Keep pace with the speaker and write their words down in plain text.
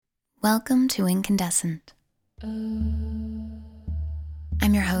Welcome to Incandescent. I'm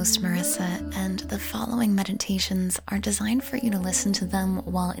your host, Marissa, and the following meditations are designed for you to listen to them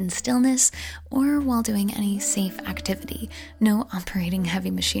while in stillness or while doing any safe activity, no operating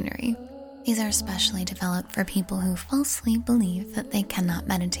heavy machinery. These are specially developed for people who falsely believe that they cannot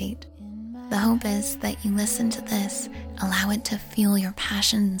meditate. The hope is that you listen to this, allow it to fuel your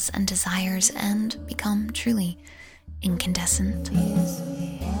passions and desires, and become truly incandescent.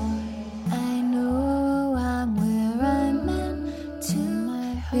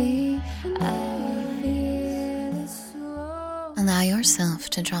 Allow yourself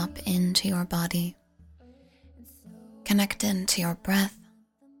to drop into your body, connect into your breath,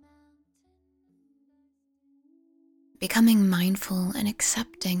 becoming mindful and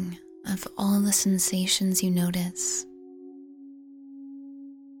accepting of all the sensations you notice.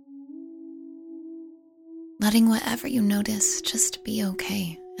 Letting whatever you notice just be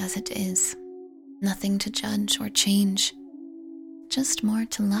okay as it is. Nothing to judge or change, just more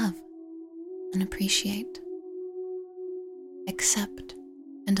to love and appreciate. Accept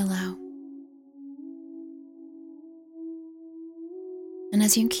and allow. And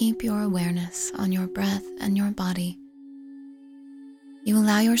as you keep your awareness on your breath and your body, you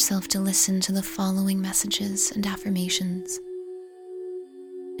allow yourself to listen to the following messages and affirmations,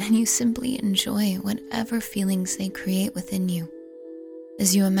 and you simply enjoy whatever feelings they create within you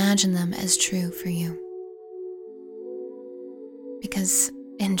as you imagine them as true for you. Because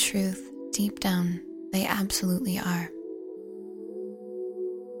in truth, deep down, they absolutely are.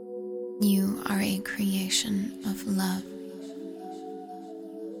 You are a creation of love.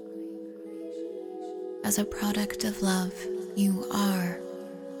 As a product of love, you are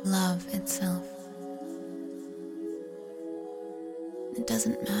love itself. It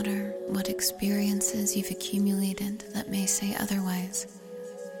doesn't matter what experiences you've accumulated that may say otherwise.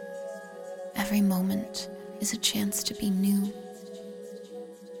 Every moment is a chance to be new,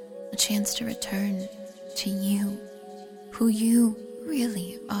 a chance to return to you, who you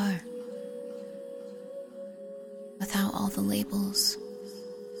really are. Without all the labels,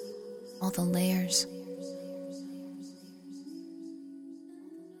 all the layers.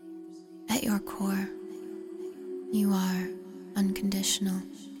 At your core, you are unconditional,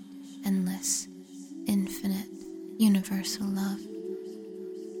 endless, infinite, universal love.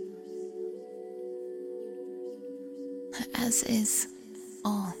 As is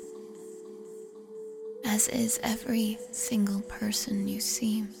all. As is every single person you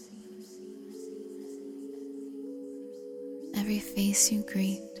see. Every face you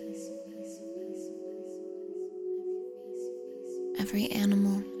greet, every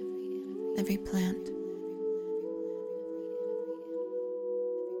animal, every plant.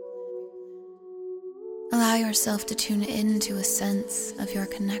 Allow yourself to tune into a sense of your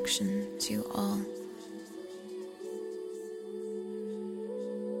connection to all.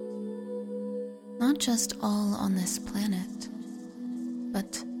 Not just all on this planet,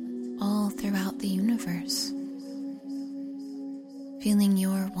 but all throughout the universe. Feeling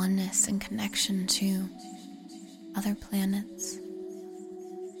your oneness and connection to other planets,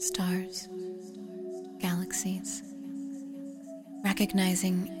 stars, galaxies.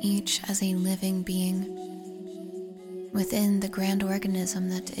 Recognizing each as a living being within the grand organism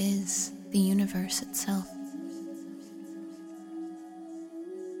that is the universe itself.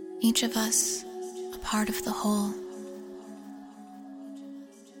 Each of us a part of the whole.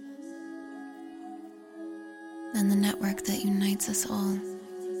 And the network that unites us all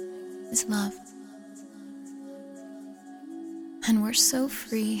is love. And we're so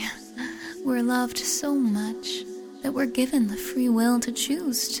free. We're loved so much that we're given the free will to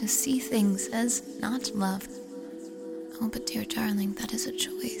choose to see things as not love. Oh, but dear darling, that is a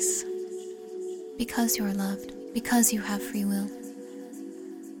choice. Because you're loved, because you have free will.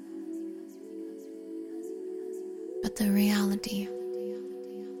 But the reality,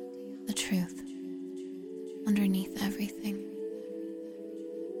 the truth, underneath everything,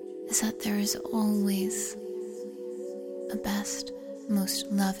 is that there is always a best, most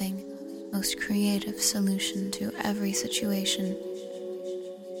loving, most creative solution to every situation.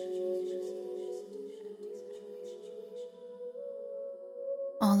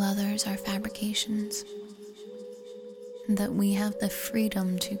 All others are fabrications, and that we have the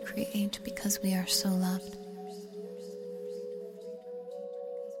freedom to create because we are so loved.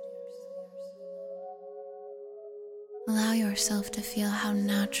 Allow yourself to feel how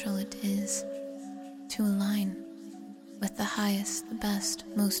natural it is to align with the highest, the best,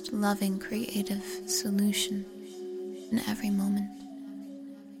 most loving, creative solution in every moment,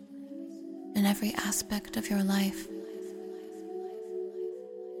 in every aspect of your life.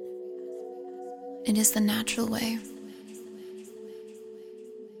 It is the natural way.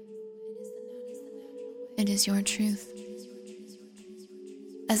 It is your truth,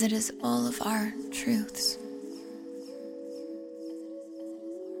 as it is all of our truths.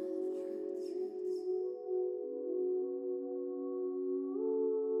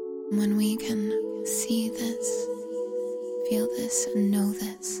 When we can see this, feel this, and know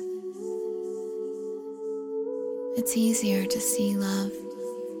this, it's easier to see love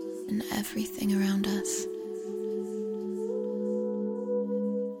in everything around us.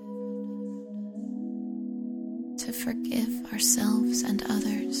 To forgive ourselves and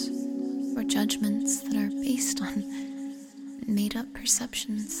others for judgments that are based on made-up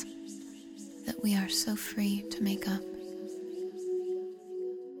perceptions that we are so free to make up.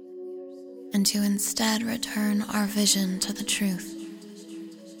 And to instead return our vision to the truth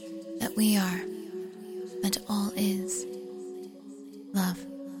that we are, that all is, love.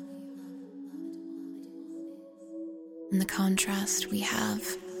 And the contrast we have,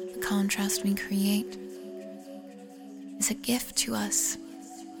 the contrast we create, is a gift to us.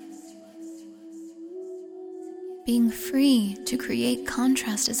 Being free to create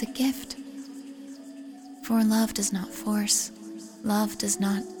contrast is a gift. For love does not force, love does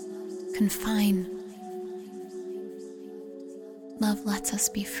not confine. Love lets us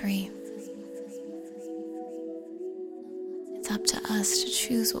be free. It's up to us to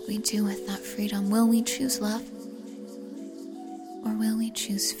choose what we do with that freedom. Will we choose love? Or will we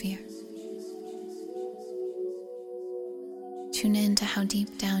choose fear? Tune in to how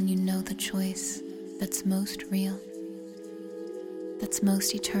deep down you know the choice that's most real, that's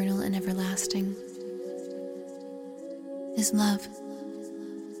most eternal and everlasting, is love.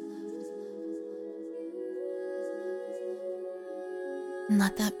 And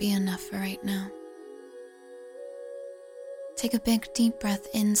let that be enough for right now. Take a big deep breath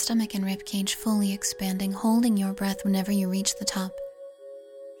in, stomach and ribcage fully expanding, holding your breath whenever you reach the top.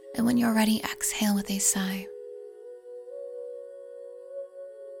 And when you're ready, exhale with a sigh.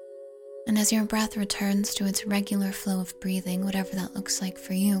 And as your breath returns to its regular flow of breathing, whatever that looks like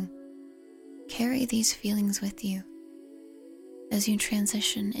for you, carry these feelings with you as you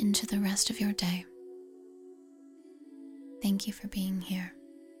transition into the rest of your day. Thank you for being here.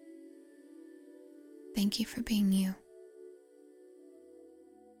 Thank you for being you.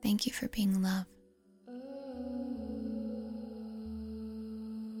 Thank you for being love.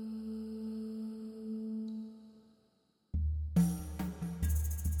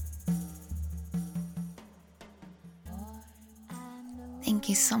 Thank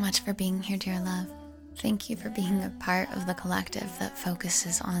you so much for being here, dear love. Thank you for being a part of the collective that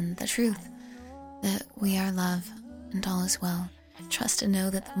focuses on the truth, that we are love and all is well. Trust and know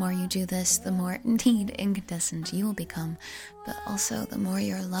that the more you do this, the more indeed incandescent you will become, but also the more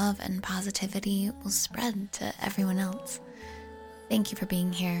your love and positivity will spread to everyone else. Thank you for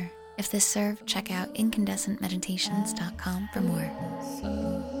being here. If this served, check out incandescentmeditations.com for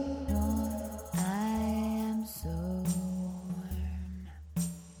more.